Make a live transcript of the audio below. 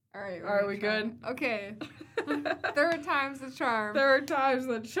right. Are we good? Okay. Third time's the charm. Third time's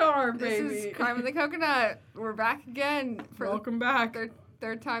the charm, baby. This is Crime of the Coconut. We're back again. Welcome back.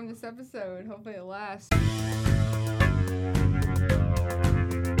 Third time this episode. Hopefully it lasts.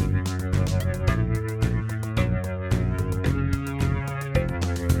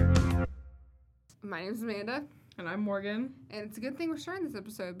 My name's Amanda. And I'm Morgan. And it's a good thing we're starting this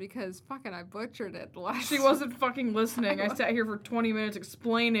episode because fucking I butchered it the last She wasn't fucking listening. I sat here for 20 minutes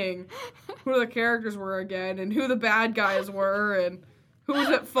explaining who the characters were again and who the bad guys were and who was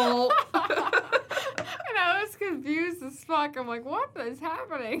at fault. And I was confused as fuck. I'm like, what is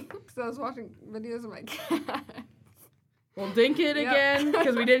happening? Because I was watching videos of my cat. We'll dink it again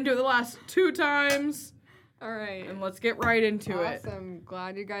because we didn't do it the last 2 times. All right. And let's get right into it. Awesome.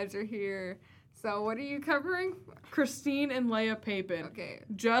 Glad you guys are here. So what are you covering? Christine and Leia Papin. Okay.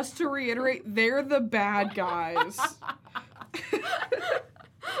 Just to reiterate, they're the bad guys.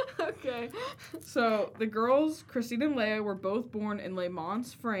 Okay. So, the girls, Christine and Leia, were both born in Le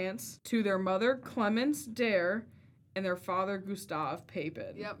Mans, France, to their mother, Clemence Dare, and their father, Gustave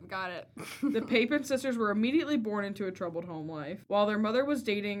Papin. Yep, got it. The Papin sisters were immediately born into a troubled home life. While their mother was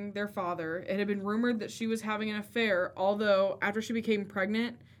dating their father, it had been rumored that she was having an affair, although after she became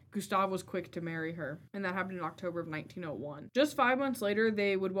pregnant, Gustave was quick to marry her, and that happened in October of 1901. Just 5 months later,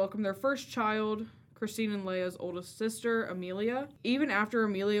 they would welcome their first child, Christine and Leia's oldest sister, Amelia. Even after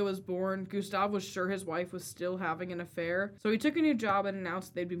Amelia was born, Gustave was sure his wife was still having an affair, so he took a new job and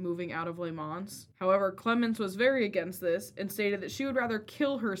announced they'd be moving out of Le Mans. However, Clemence was very against this and stated that she would rather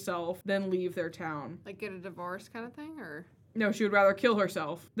kill herself than leave their town. Like get a divorce kind of thing, or? No, she would rather kill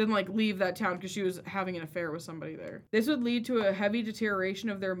herself than, leave that town because she was having an affair with somebody there. This would lead to a heavy deterioration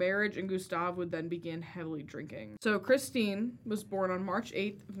of their marriage, and Gustave would then begin heavily drinking. So Christine was born on March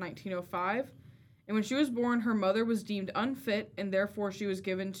 8th of 1905, and when she was born, her mother was deemed unfit, and therefore she was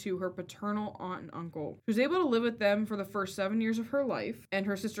given to her paternal aunt and uncle. She was able to live with them for the first 7 years of her life, and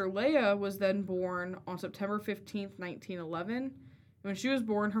her sister Leia was then born on September 15th, 1911, when she was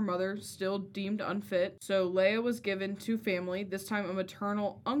born, her mother still deemed unfit, so Leia was given to family, this time a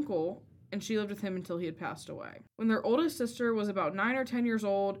maternal uncle, and she lived with him until he had passed away. When their oldest sister was about 9 or 10 years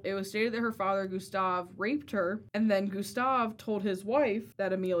old, it was stated that her father, Gustave, raped her, and then Gustave told his wife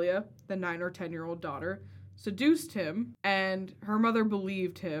that Amelia, the 9 or 10-year-old daughter, seduced him, and her mother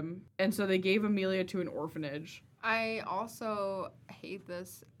believed him, and so they gave Amelia to an orphanage. I also hate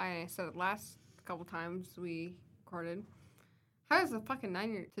this. I said it last couple times we recorded. How does a fucking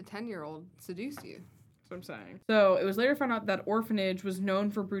 9 to 10-year-old seduce you? That's what I'm saying. So, it was later found out that orphanage was known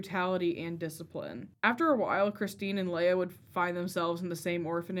for brutality and discipline. After a while, Christine and Leia would find themselves in the same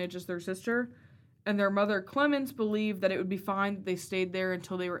orphanage as their sister, and their mother, Clemence, believed that it would be fine that they stayed there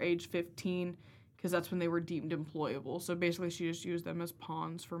until they were age 15, because that's when they were deemed employable. So, basically, she just used them as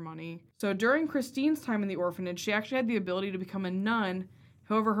pawns for money. So, during Christine's time in the orphanage, she actually had the ability to become a nun.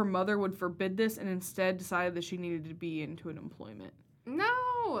 However, her mother would forbid this and instead decided that she needed to be into an employment. No!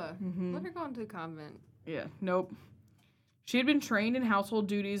 Mm-hmm. Let her go into a convent. Yeah, nope. She had been trained in household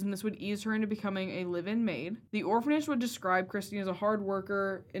duties, and this would ease her into becoming a live-in maid. The orphanage would describe Christine as a hard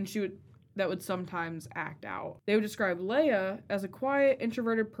worker, and that would sometimes act out. They would describe Leia as a quiet,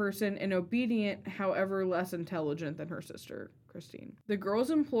 introverted person and obedient, however less intelligent than her sister, Christine. The girls'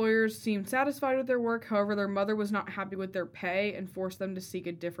 employers seemed satisfied with their work, however their mother was not happy with their pay and forced them to seek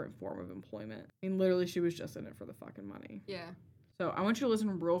a different form of employment. I mean, literally, she was just in it for the fucking money. Yeah. So I want you to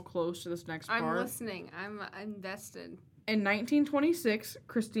listen real close to this next part. I'm listening. I'm invested. In 1926,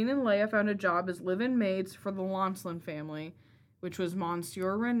 Christine and Leia found a job as live-in maids for the Lancelin family, which was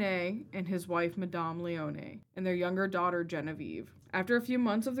Monsieur René and his wife, Madame Leone, and their younger daughter, Genevieve. After a few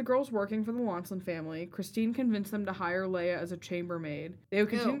months of the girls working for the Lancelin family, Christine convinced them to hire Leia as a chambermaid. They would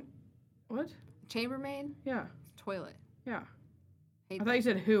continue... Ew. What? Chambermaid? Yeah. Toilet. Yeah. Hate I thought you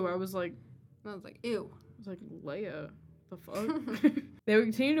said who. I was like... I was like, ew. I was like, Leia. The fuck? They would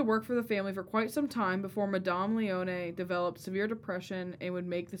continue to work for the family for quite some time before Madame Leone developed severe depression and would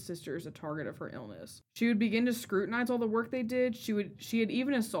make the sisters a target of her illness. She would begin to scrutinize all the work they did. She had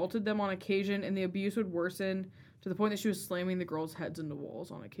even assaulted them on occasion, and the abuse would worsen to the point that she was slamming the girls' heads into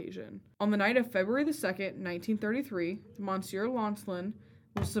walls on occasion. On the night of February the 2nd, 1933, Monsieur Lancelin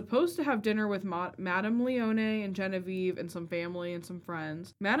was supposed to have dinner with Madame Leone and Genevieve and some family and some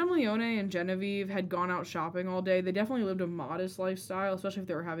friends. Madame Leone and Genevieve had gone out shopping all day. They definitely lived a modest lifestyle, especially if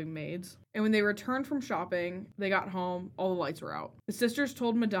they were having maids. And when they returned from shopping, they got home, all the lights were out. The sisters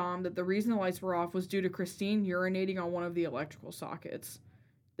told Madame that the reason the lights were off was due to Christine urinating on one of the electrical sockets.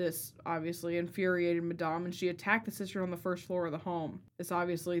 This obviously infuriated Madame, and she attacked the sister on the first floor of the home. This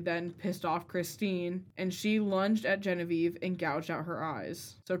obviously then pissed off Christine, and she lunged at Genevieve and gouged out her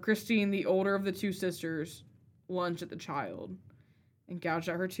eyes. So Christine, the older of the two sisters, lunged at the child and gouged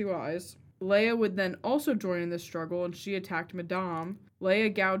out her 2 eyes. Leia would then also join in this struggle, and she attacked Madame.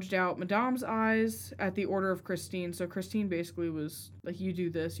 Leia gouged out Madame's eyes at the order of Christine, so Christine basically was like, you do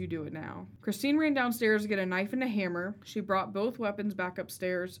this, you do it now. Christine ran downstairs to get a knife and a hammer. She brought both weapons back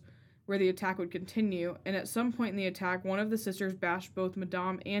upstairs, where the attack would continue, and at some point in the attack, one of the sisters bashed both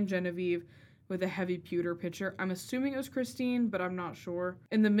Madame and Genevieve with a heavy pewter pitcher. I'm assuming it was Christine, but I'm not sure.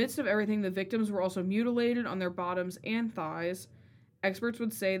 In the midst of everything, the victims were also mutilated on their bottoms and thighs. Experts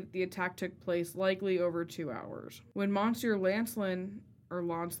would say that the attack took place likely over 2 hours. When Monsieur Lancelin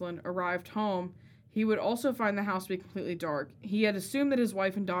arrived home, he would also find the house to be completely dark. He had assumed that his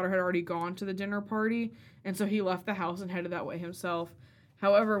wife and daughter had already gone to the dinner party, and so he left the house and headed that way himself.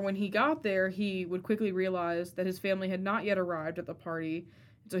 However, when he got there, he would quickly realize that his family had not yet arrived at the party,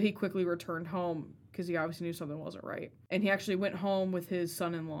 so he quickly returned home because he obviously knew something wasn't right. And he actually went home with his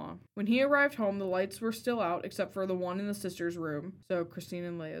son-in-law. When he arrived home, the lights were still out except for the one in the sister's room, so Christine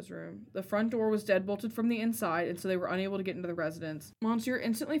and Leia's room. The front door was deadbolted from the inside, and so they were unable to get into the residence. Monsieur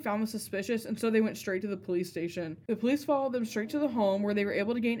instantly found this suspicious, and so they went straight to the police station. The police followed them straight to the home, where they were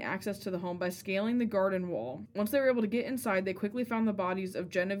able to gain access to the home by scaling the garden wall. Once they were able to get inside, they quickly found the bodies of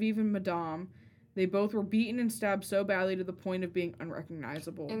Genevieve and Madame. They both were beaten and stabbed so badly to the point of being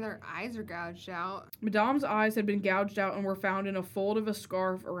unrecognizable. And their eyes are gouged out. Madame's eyes had been gouged out and were found in a fold of a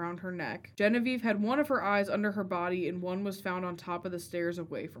scarf around her neck. Genevieve had one of her eyes under her body, and one was found on top of the stairs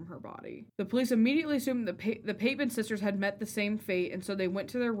away from her body. The police immediately assumed the Papeman sisters had met the same fate, and so they went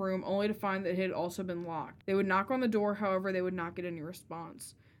to their room only to find that it had also been locked. They would knock on the door, however, they would not get any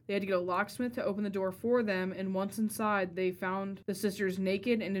response. They had to get a locksmith to open the door for them, and once inside, they found the sisters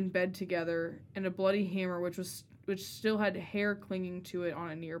naked and in bed together, and a bloody hammer which still had hair clinging to it on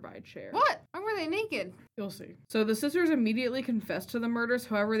a nearby chair. What? Why were they naked? You'll see. So the sisters immediately confessed to the murders,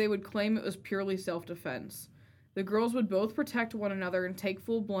 however, they would claim it was purely self-defense. The girls would both protect one another and take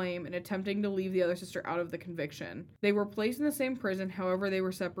full blame in attempting to leave the other sister out of the conviction. They were placed in the same prison, however, they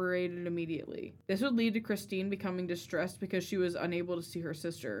were separated immediately. This would lead to Christine becoming distressed because she was unable to see her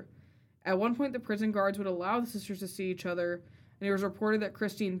sister. At one point, the prison guards would allow the sisters to see each other, and it was reported that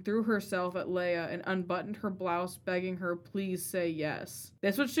Christine threw herself at Leia and unbuttoned her blouse, begging her, please say yes.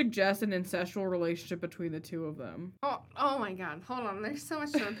 This would suggest an incestual relationship between the two of them. Oh my god, hold on. There's so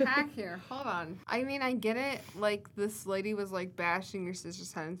much to unpack here. Hold on. I mean, I get it. Like, this lady was, like, bashing your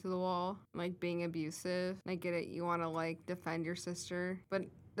sister's head into the wall, like, being abusive. I get it. You want to, like, defend your sister, but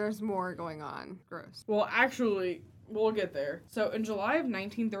there's more going on. Gross. Well, actually, we'll get there. So, in July of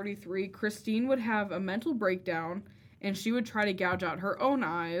 1933, Christine would have a mental breakdown, and she would try to gouge out her own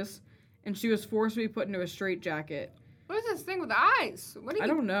eyes, and she was forced to be put into a straitjacket. What is this thing with the eyes? I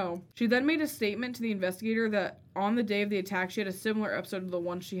don't know. She then made a statement to the investigator that on the day of the attack, she had a similar episode to the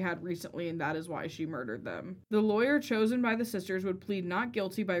one she had recently, and that is why she murdered them. The lawyer chosen by the sisters would plead not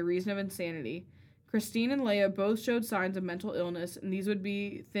guilty by reason of insanity. Christine and Leia both showed signs of mental illness, and these would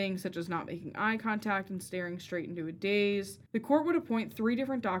be things such as not making eye contact and staring straight into a daze. The court would appoint 3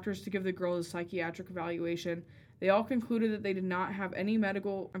 different doctors to give the girls a psychiatric evaluation. They all concluded that they did not have any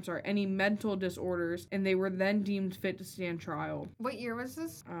mental disorders, and they were then deemed fit to stand trial. What year was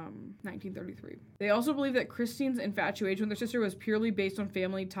this? 1933. They also believe that Christine's infatuation with her sister was purely based on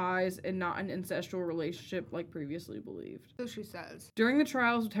family ties and not an incestual relationship like previously believed. So she says. During the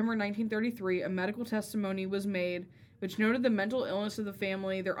trial of September 1933, a medical testimony was made which noted the mental illness of the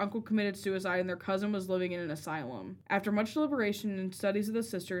family, their uncle committed suicide, and their cousin was living in an asylum. After much deliberation and studies of the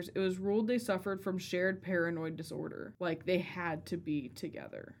sisters, it was ruled they suffered from shared paranoid disorder. Like, they had to be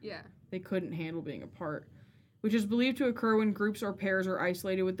together. Yeah. They couldn't handle being apart. Which is believed to occur when groups or pairs are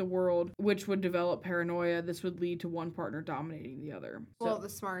isolated with the world, which would develop paranoia. This would lead to one partner dominating the other. Well, the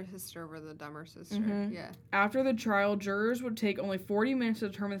smarter sister over the dumber sister. Yeah. After the trial, jurors would take only 40 minutes to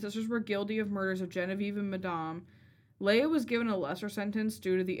determine the sisters were guilty of murders of Genevieve and Madame. Leia was given a lesser sentence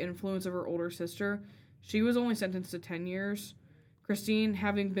due to the influence of her older sister. She was only sentenced to 10 years. Christine,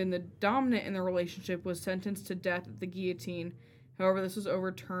 having been the dominant in the relationship, was sentenced to death at the guillotine. However, this was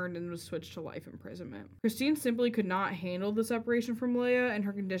overturned and was switched to life imprisonment. Christine simply could not handle the separation from Leia, and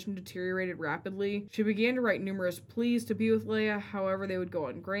her condition deteriorated rapidly. She began to write numerous pleas to be with Leia, however, they would go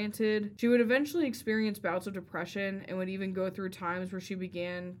ungranted. She would eventually experience bouts of depression and would even go through times where she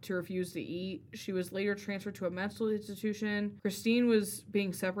began to refuse to eat. She was later transferred to a mental institution. Christine was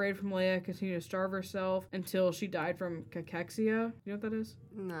being separated from Leia, continued to starve herself until she died from cachexia. You know what that is?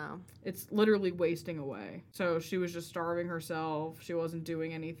 No. It's literally wasting away. So she was just starving herself. She wasn't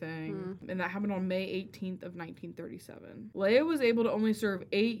doing anything. And that happened on May 18th of 1937. Leia was able to only serve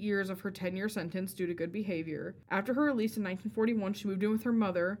 8 years of her 10-year sentence due to good behavior. After her release in 1941, she moved in with her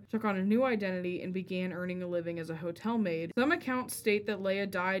mother, took on a new identity, and began earning a living as a hotel maid. Some accounts state that Leia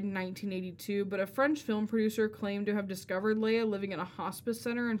died in 1982, but a French film producer claimed to have discovered Leia living in a hospice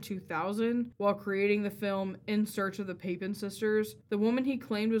center in 2000 while creating the film In Search of the Papin Sisters. The woman he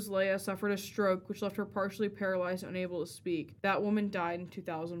claimed was Leia suffered a stroke, which left her partially paralyzed and unable to speak. That woman died in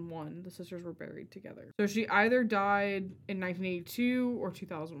 2001. The sisters were buried together. So she either died in 1982 or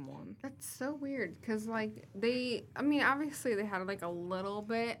 2001. That's so weird, because, like, obviously they had, like, a little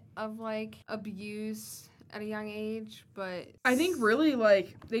bit of, like, abuse at a young age, but... I think really,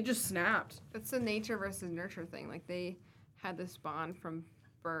 like, they just snapped. It's a nature versus nurture thing. Like, they had this bond from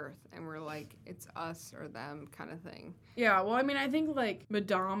birth, and we're like, it's us or them kind of thing. Yeah, well, I mean, I think, like,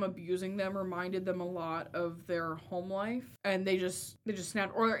 Madame abusing them reminded them a lot of their home life, and they just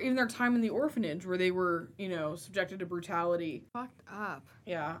snapped. Or even their time in the orphanage, where they were, subjected to brutality. Fucked up.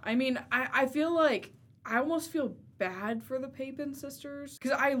 Yeah, I mean, I feel like, I almost feel bad for the Papin sisters,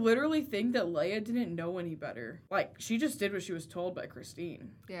 because I literally think that Leia didn't know any better. Like, she just did what she was told by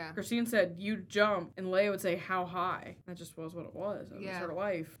Christine. Yeah. Christine said, you jump, and Leia would say, how high? That just was what it was. That was her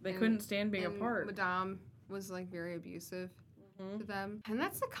life. They couldn't stand being apart. Madame was, like, very abusive to them. And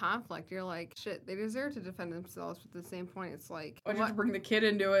that's the conflict. You're like, shit, they deserve to defend themselves, but at the same point, it's like... Why'd you have to bring the kid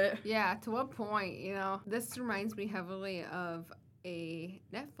into it? Yeah, to what point, This reminds me heavily of a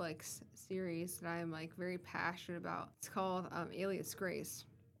Netflix series that I'm, like, very passionate about. It's called Alias Grace.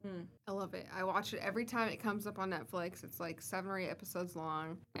 I love it. I watch it every time it comes up on Netflix. It's like 7 or 8 episodes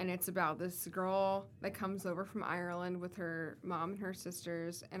long, and it's about this girl that comes over from Ireland with her mom and her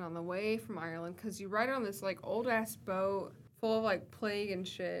sisters, and on the way from Ireland, because you ride on this, like, old-ass boat full of, like, plague and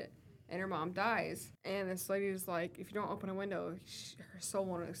shit, and her mom dies. And this lady is like, if you don't open a window, her soul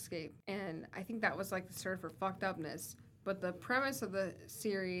won't escape. And I think that was, like, the start of her fucked upness. But the premise of the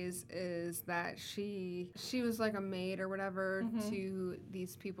series is that she was like a maid or whatever to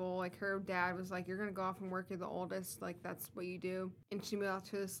these people. Like, her dad was like, you're going to go off and work. You're the oldest. Like, that's what you do. And she moved out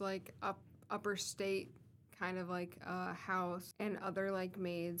to this, like, upper state kind of, like, house. And other, like,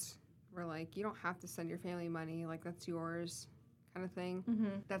 maids were like, you don't have to send your family money. Like, that's yours kind of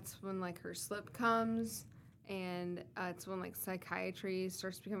thing. That's when, like, her slip comes. And it's when, like, psychiatry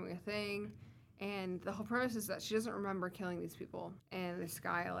starts becoming a thing. And the whole premise is that she doesn't remember killing these people. And this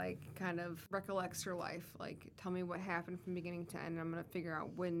guy, like, kind of recollects her life. Like, tell me what happened from beginning to end. And I'm going to figure out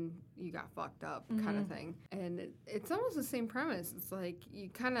when you got fucked up kind of thing. And it's almost the same premise. It's like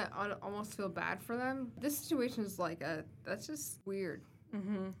you kind of almost feel bad for them. This situation is like that's just weird.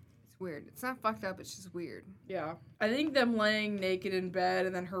 It's weird. It's not fucked up. It's just weird. Yeah. I think them laying naked in bed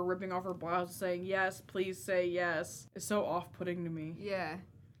and then her ripping off her blouse and saying, yes, please say yes, is so off-putting to me. Yeah.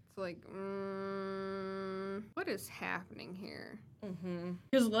 It's like, what is happening here?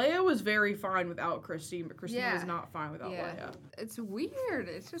 Because Leia was very fine without Christine, but Christine was not fine without Leia. It's weird.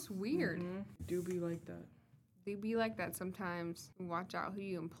 It's just weird. Do be like that. Do be like that sometimes. Watch out who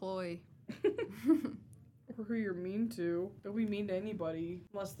you employ. Or who you're mean to. Don't be mean to anybody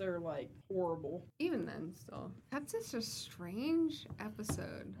unless they're, like, horrible. Even then, still. That's just a strange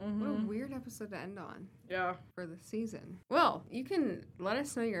episode. What a weird episode to end on. Yeah. For the season. Well, you can let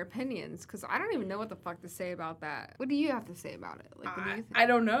us know your opinions, because I don't even know what the fuck to say about that. What do you have to say about it? Like, what do you think? I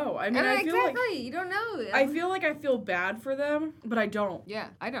don't know. I mean, I feel exactly. You don't know. I feel like I feel bad for them, but I don't. Yeah,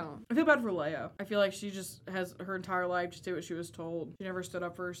 I don't. I feel bad for Leia. I feel like she just has her entire life just did what she was told. She never stood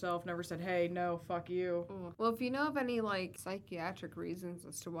up for herself, never said, hey, no, fuck you. Well, if you know of any, like, psychiatric reasons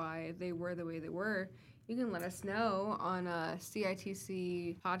as to why they were the way they were, you can let us know on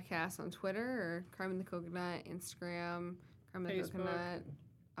CITC Podcast on Twitter or Crime in the Coconut, Instagram, Crime in the Coconut,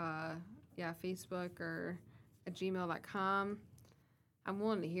 Facebook, or at gmail.com. I'm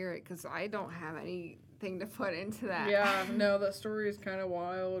willing to hear it because I don't have anything to put into that. Yeah, no, that story is kind of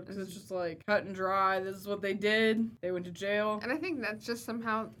wild because it's just like cut and dry. This is what they did. They went to jail. And I think that's just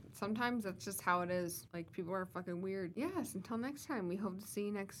sometimes that's just how it is. Like, people are fucking weird. Yes, until next time. We hope to see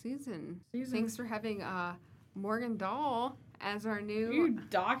you next season. Thanks for having Morgan Dahl as our new... Are you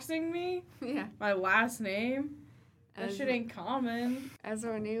doxing me? Yeah. My last name? That shit ain't common. As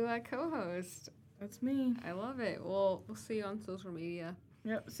our new co-host. That's me. I love it. We'll see you on social media.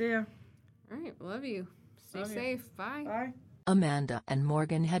 Yep, see ya. All right, love you. Stay safe. Bye. Bye. Amanda and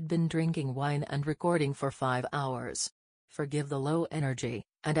Morgan had been drinking wine and recording for 5 hours. Forgive the low energy,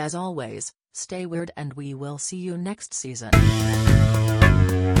 and as always, stay weird and we will see you next season.